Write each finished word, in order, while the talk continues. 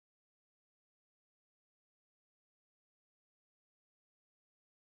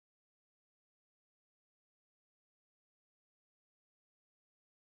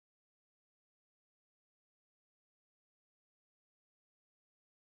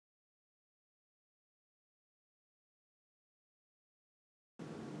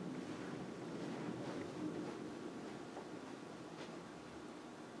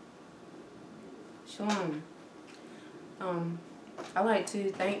Shalom. I'd like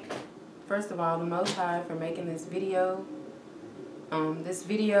to thank, first of all, the Most High for making this video. This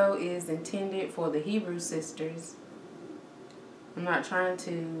video is intended for the Hebrew sisters. I'm not trying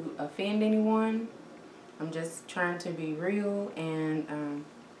to offend anyone. I'm just trying to be real and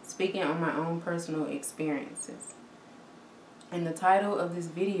speaking on my own personal experiences. And the title of this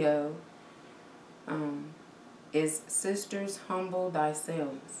video is Sisters Humble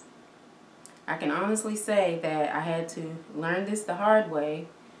Thyself. I can honestly say that I had to learn this the hard way,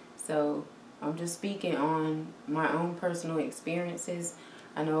 so I'm just speaking on my own personal experiences.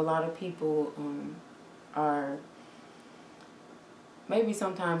 I know a lot of people are maybe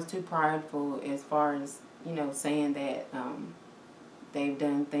sometimes too prideful as far as, saying that they've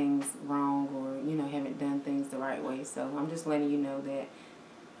done things wrong or, haven't done things the right way. So I'm just letting you know that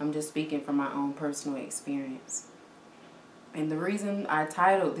I'm just speaking from my own personal experience. And the reason I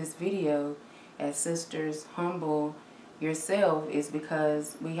titled this video as Sisters Humble Yourself is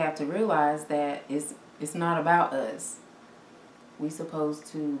because we have to realize that it's not about us. We're supposed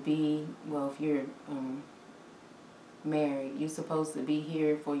to be, well, if you're married, you're supposed to be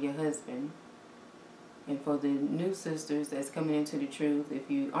here for your husband. And for the new sisters that's coming into the truth, if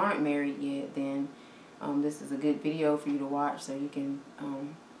you aren't married yet, then this is a good video for you to watch so you can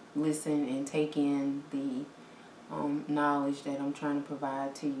listen and take in the knowledge that I'm trying to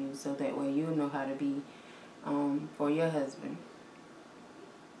provide to you, so that way you'll know how to be for your husband.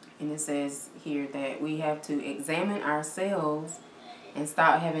 And it says here that we have to examine ourselves and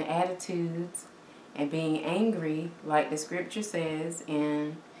stop having attitudes and being angry, like the scripture says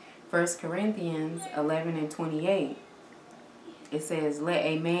in 1 Corinthians 11 and 28. It says, let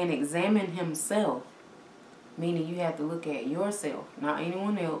a man examine himself, meaning you have to look at yourself, not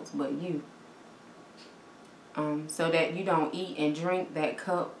anyone else but you. So that you don't eat and drink that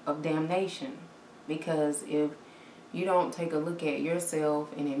cup of damnation. Because if you don't take a look at yourself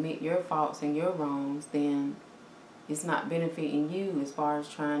and admit your faults and your wrongs, then it's not benefiting you as far as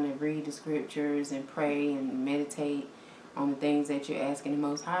trying to read the scriptures and pray and meditate on the things that you're asking the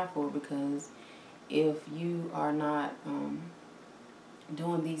Most High for. Because if you are not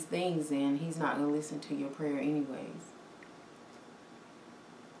doing these things, then He's not going to listen to your prayer anyways.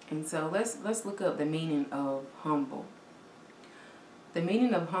 And so let's look up the meaning of humble. The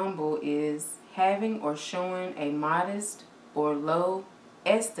meaning of humble is having or showing a modest or low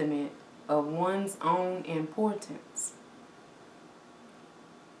estimate of one's own importance.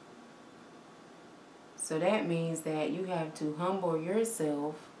 So that means that you have to humble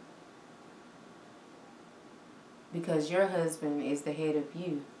yourself because your husband is the head of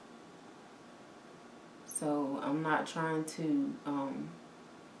you. So I'm not trying to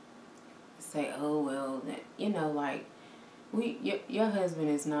say, oh, well, like, your husband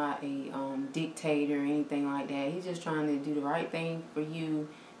is not a dictator or anything like that. He's just trying to do the right thing for you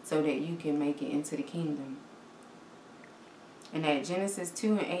so that you can make it into the kingdom. And at Genesis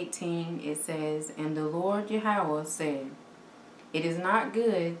 2 and 18, it says, and the Lord Yahweh said, it is not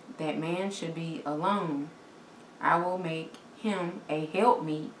good that man should be alone. I will make him a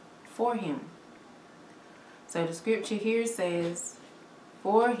helpmeet for him. So the scripture here says,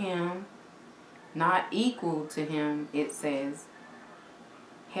 for him, not equal to him, it says,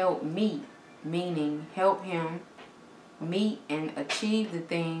 help me, meaning help him meet and achieve the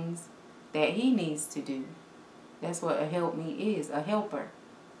things that he needs to do. That's what a helpmeet is, a helper.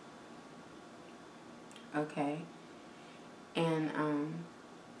 Okay. And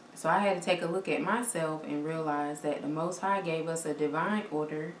so I had to take a look at myself and realize that the Most High gave us a divine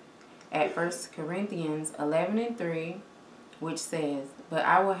order at 1 Corinthians 11 and 3, which says, but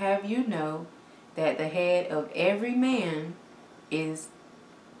I will have you know that the head of every man is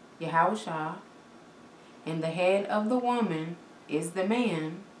Yahsharahla, and the head of the woman is the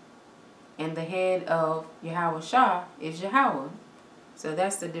man, and the head of Yahsharahla is Yahweh. So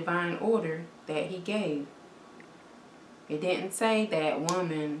that's the divine order that He gave. It didn't say that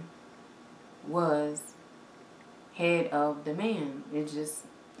woman was head of the man.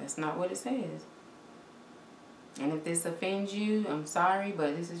 That's not what it says. And if this offends you, I'm sorry,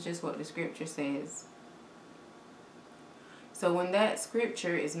 but this is just what the scripture says. So when that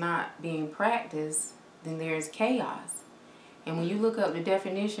scripture is not being practiced, then there's chaos. And when you look up the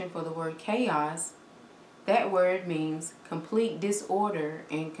definition for the word chaos, that word means complete disorder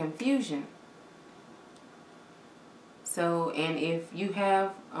and confusion. So, and if you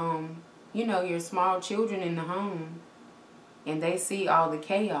have, your small children in the home and they see all the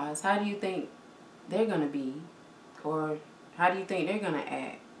chaos, how do you think they're going to be? Or how do you think they're going to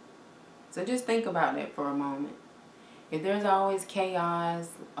act? So just think about that for a moment. if there's always chaos,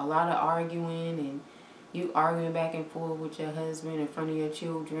 a lot of arguing, and you arguing back and forth with your husband in front of your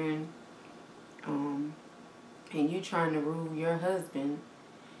children, and you trying to rule your husband,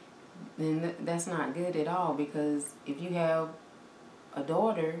 then that's not good at all. Because if you have a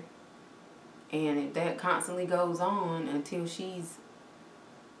daughter, and if that constantly goes on until she's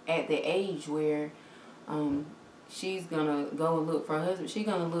at the age where she's gonna go and look for a husband, she's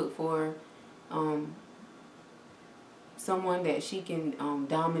gonna look for someone that she can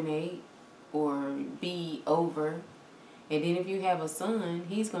dominate or be over. And then if you have a son,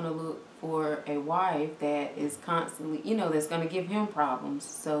 he's going to look for a wife that is constantly, that's going to give him problems.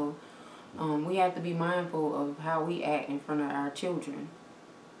 So we have to be mindful of how we act in front of our children.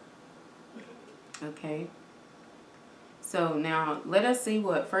 Okay. So now let us see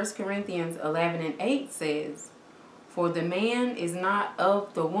what 1 Corinthians 11:8 says. For the man is not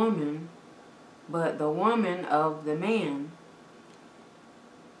of the woman, but the woman of the man.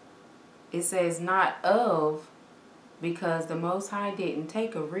 It says not of, because the Most High didn't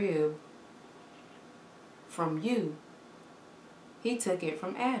take a rib from you. He took it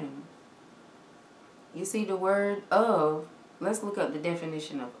from Adam. You see the word of. Let's look up the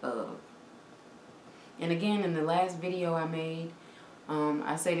definition of. And again, in the last video I made,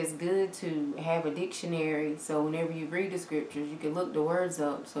 I said it's good to have a dictionary, so whenever you read the scriptures, you can look the words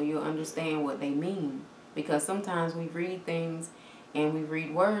up so you'll understand what they mean. Because sometimes we read things and we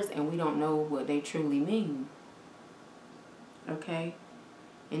read words and we don't know what they truly mean. Okay?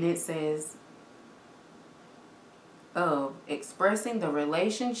 And it says, of, expressing the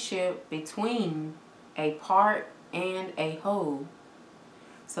relationship between a part and a whole.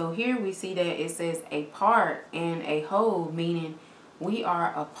 So here we see that it says a part and a whole, meaning we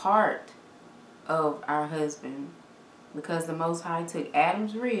are a part of our husband, because the Most High took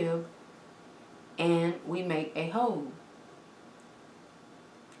Adam's rib and we make a whole.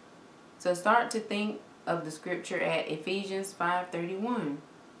 So start to think of the scripture at Ephesians 5:31.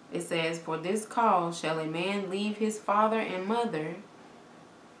 It says, for this cause shall a man leave his father and mother,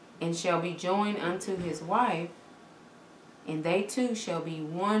 and shall be joined unto his wife, and they two shall be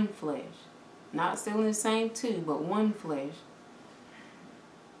one flesh. Not still in the same two, but one flesh.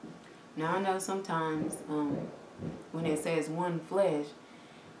 Now I know sometimes when it says one flesh,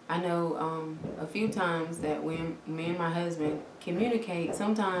 I know a few times that when me and my husband communicate,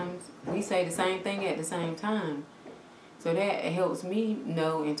 sometimes we say the same thing at the same time. So that helps me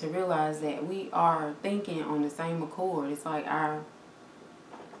know and to realize that we are thinking on the same accord. It's like our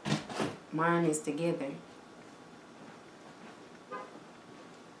mind is together.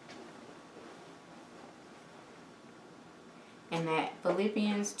 And at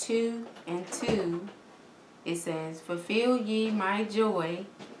Philippians 2:2, it says, fulfill ye my joy,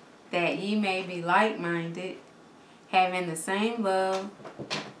 that ye may be like-minded, having the same love,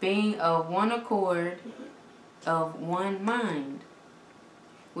 being of one accord, of one mind.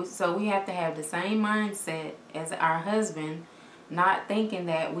 So we have to have the same mindset as our husband, not thinking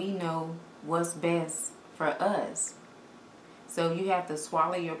that we know what's best for us. So you have to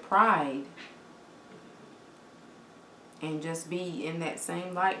swallow your pride and just be in that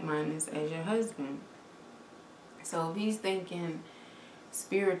same like-mindedness as your husband. So if he's thinking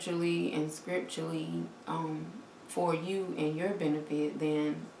spiritually and scripturally for you and your benefit,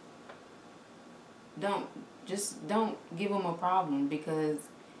 then don't give him a problem, because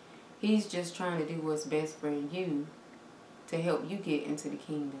he's just trying to do what's best for you to help you get into the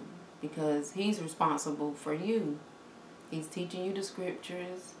kingdom, because he's responsible for you. He's teaching you the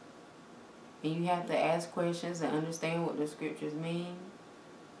scriptures, and you have to ask questions and understand what the scriptures mean.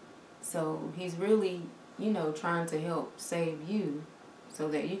 So he's really, trying to help save you so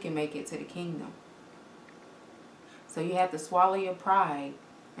that you can make it to the kingdom. So you have to swallow your pride.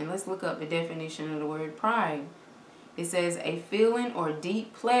 And let's look up the definition of the word pride. It says a feeling or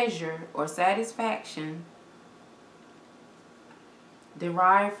deep pleasure or satisfaction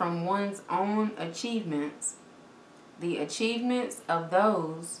derived from one's own achievements, the achievements of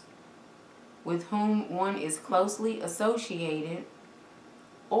those with whom one is closely associated,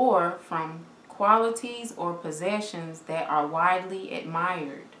 or from qualities or possessions that are widely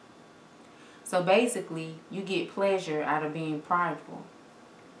admired. So basically, you get pleasure out of being prideful.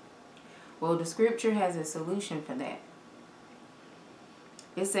 Well, the scripture has a solution for that.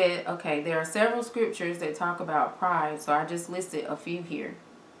 It said, okay, there are several scriptures that talk about pride, so I just listed a few here.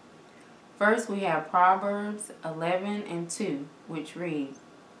 First, we have Proverbs 11:2, which reads,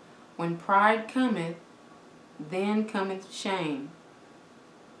 when pride cometh, then cometh shame,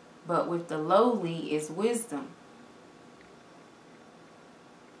 but with the lowly is wisdom.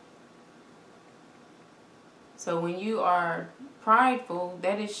 So when you are prideful,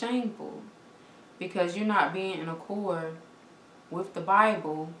 that is shameful, because you're not being in accord with the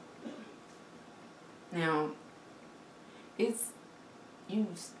Bible. Now, you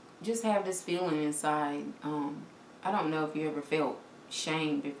just have this feeling inside. I don't know if you ever felt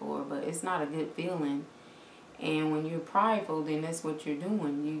shame before, but it's not a good feeling. And when you're prideful, then that's what you're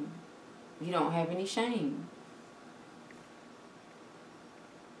doing. You don't have any shame.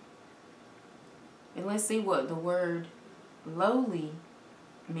 And let's see what the word lowly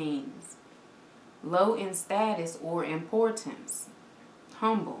means. Low in status or importance.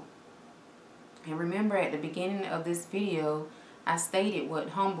 Humble. And remember, at the beginning of this video, I stated what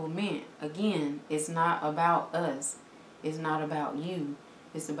humble meant. Again, it's not about us. It's not about you.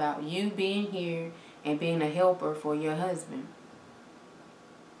 It's about you being here and being a helper for your husband.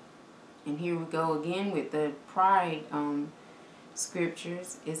 And here we go again with the pride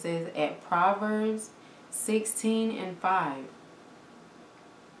scriptures. It says at Proverbs 16:5.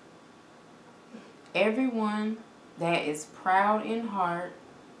 Everyone that is proud in heart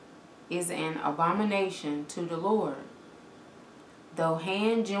is an abomination to the Lord. Though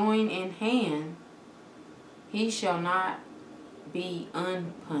hand join in hand, he shall not be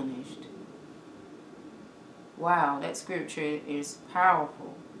unpunished. Wow, that scripture is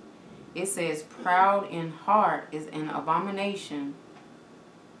powerful. It says proud in heart is an abomination.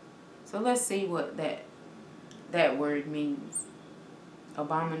 So let's see what that word means.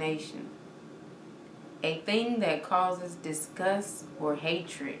 Abomination. A thing that causes disgust or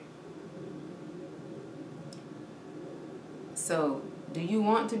hatred. So, do you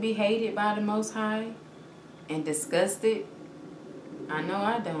want to be hated by the Most High and disgusted? I know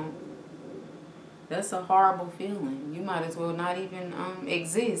I don't. That's a horrible feeling. You might as well not even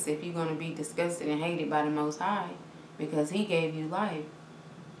exist if you're going to be disgusted and hated by the Most High, because He gave you life.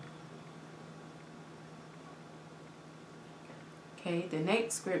 Okay, the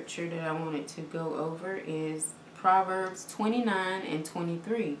next scripture that I wanted to go over is Proverbs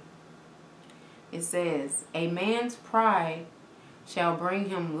 29:23. It says, a man's pride shall bring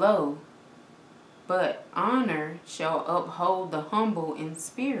him low, but honor shall uphold the humble in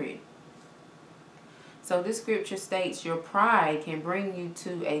spirit. So this scripture states your pride can bring you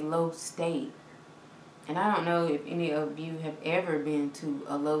to a low state. And I don't know if any of you have ever been to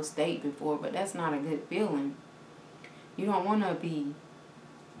a low state before, but that's not a good feeling. You don't want to be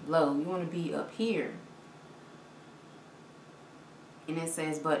low. You want to be up here. And it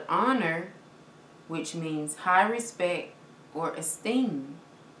says, but honor, which means high respect or esteem.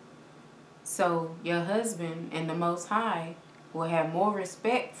 So your husband and the Most High will have more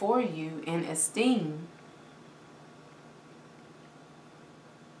respect for you and esteem.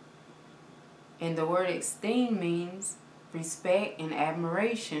 And the word esteem means respect and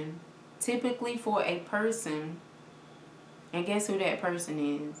admiration, typically for a person. And guess who that person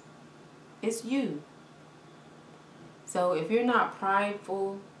is? It's you. So if you're not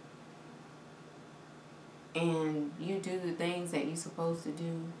prideful and you do the things that you're supposed to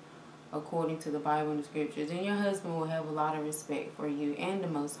do according to the Bible and the scriptures, then your husband will have a lot of respect for you and the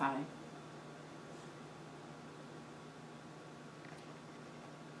Most High.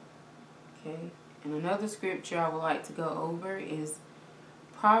 Okay, and another scripture I would like to go over is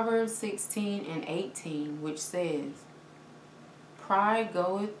Proverbs 16:18, which says, pride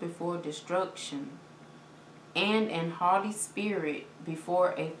goeth before destruction, and an haughty spirit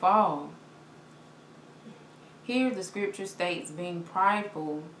before a fall. Here the scripture states being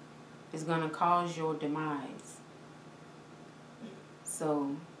prideful is going to cause your demise.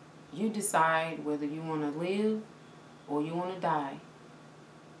 So you decide whether you want to live or you want to die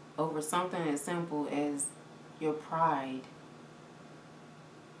over something as simple as your pride.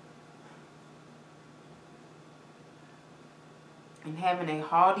 And having a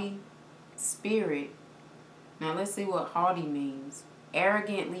haughty spirit. Now let's see what haughty means.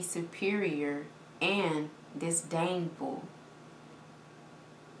 Arrogantly superior and disdainful.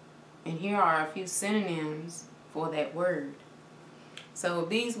 And here are a few synonyms for that word. So if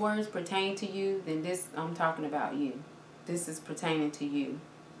these words pertain to you, then I'm talking about you. This is pertaining to you.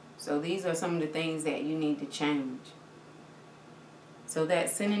 So these are some of the things that you need to change. So that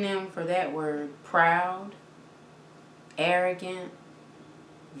synonym for that word: proud, arrogant,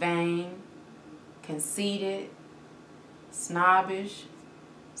 vain, conceited, snobbish,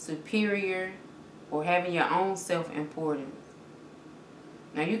 superior, or having your own self-importance.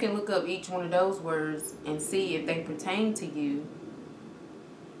 Now you can look up each one of those words and see if they pertain to you.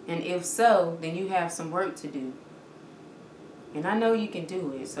 And if so, then you have some work to do. And I know you can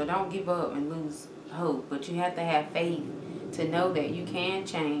do it, so don't give up and lose hope. But you have to have faith to know that you can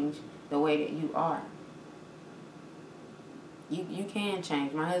change the way that you are. You can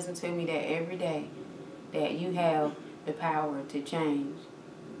change. My husband tells me that every day, that you have the power to change.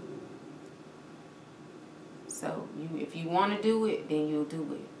 So if you want to do it, then you'll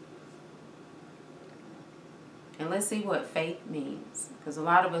do it. And let's see what faith means. Because a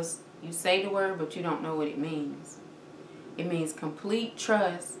lot of us, you say the word, but you don't know what it means. It means complete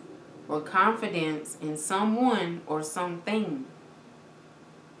trust or confidence in someone or something.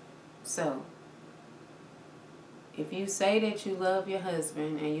 So, if you say that you love your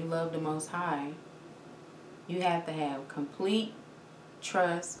husband and you love the Most High, you have to have complete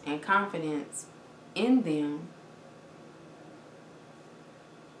trust and confidence in them.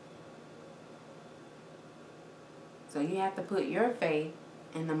 So you have to put your faith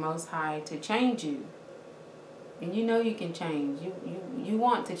in the Most High to change you. And you know you can change. You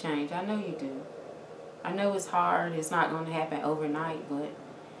want to change. I know you do. I know it's hard. It's not going to happen overnight, but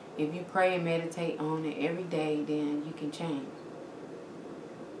if you pray and meditate on it every day, then you can change.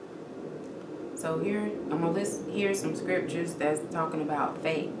 So here, I'm going to list here some scriptures that's talking about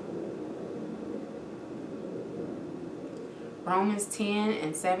faith. Romans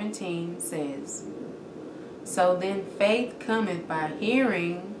 10:17 says, "So then faith cometh by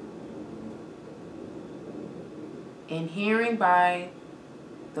hearing, and hearing by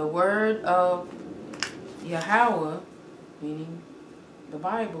the word of Yahweh," meaning the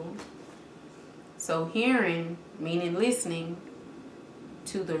Bible. So hearing, meaning listening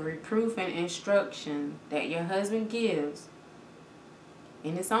to the reproof and instruction that your husband gives.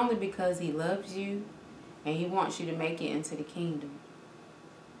 And it's only because he loves you and he wants you to make it into the kingdom.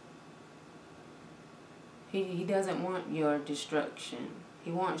 He doesn't want your destruction.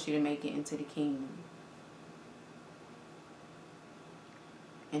 He wants you to make it into the kingdom.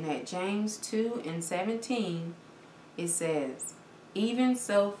 And at James 2:17, it says, "Even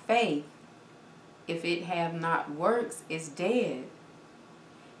so faith, if it have not works, is dead,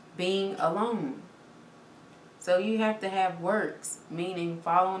 being alone." So you have to have works, meaning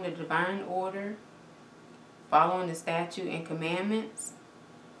following the divine order, following the statute and commandments,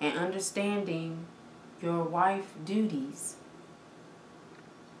 and understanding your wife duties.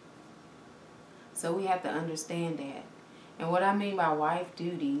 So we have to understand that. And what I mean by wife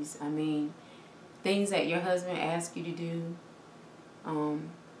duties, I mean things that your husband asks you to do,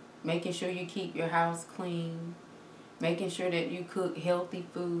 making sure you keep your house clean, making sure that you cook healthy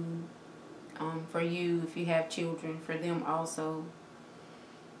food for you, if you have children, for them also.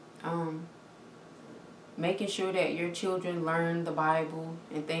 Making sure that your children learn the Bible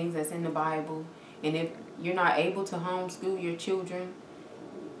and things that's in the Bible. And if you're not able to homeschool your children,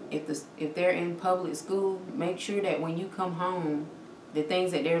 if they're in public school, make sure that when you come home, the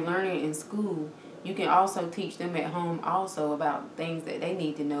things that they're learning in school, you can also teach them at home also about things that they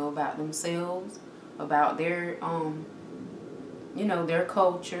need to know about themselves, about their, their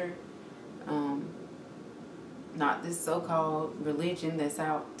culture, not this so-called religion that's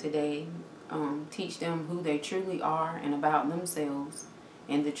out today. Teach them who they truly are and about themselves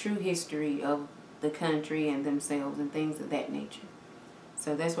and the true history of the country and themselves and things of that nature.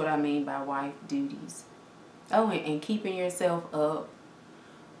 So that's what I mean by wife duties. Oh, and keeping yourself up,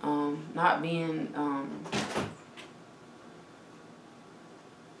 not being,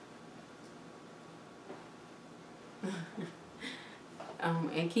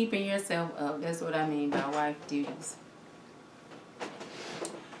 and keeping yourself up. That's what I mean by wife duties.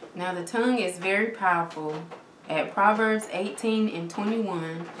 Now the tongue is very powerful. At Proverbs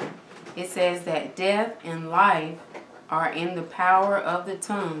 18:21, it says that death and life are in the power of the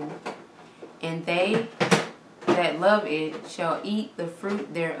tongue, and they that love it shall eat the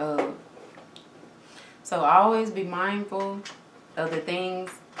fruit thereof. So always be mindful of the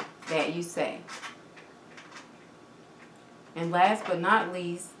things that you say. And last but not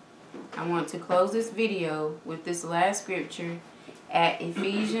least, I want to close this video with this last scripture at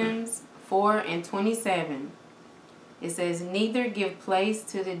Ephesians 4:27. It says, "Neither give place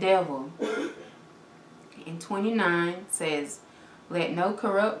to the devil." And 29 says, "Let no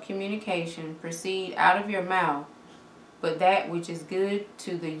corrupt communication proceed out of your mouth, but that which is good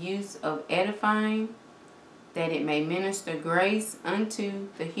to the use of edifying, that it may minister grace unto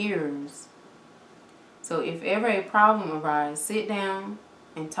the hearers." So if ever a problem arises, sit down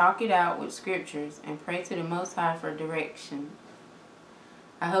and talk it out with scriptures and pray to the Most High for direction.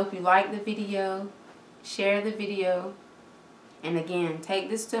 I hope you like the video, share the video, and again, take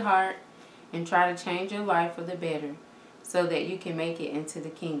this to heart and try to change your life for the better so that you can make it into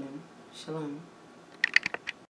the kingdom. Shalom.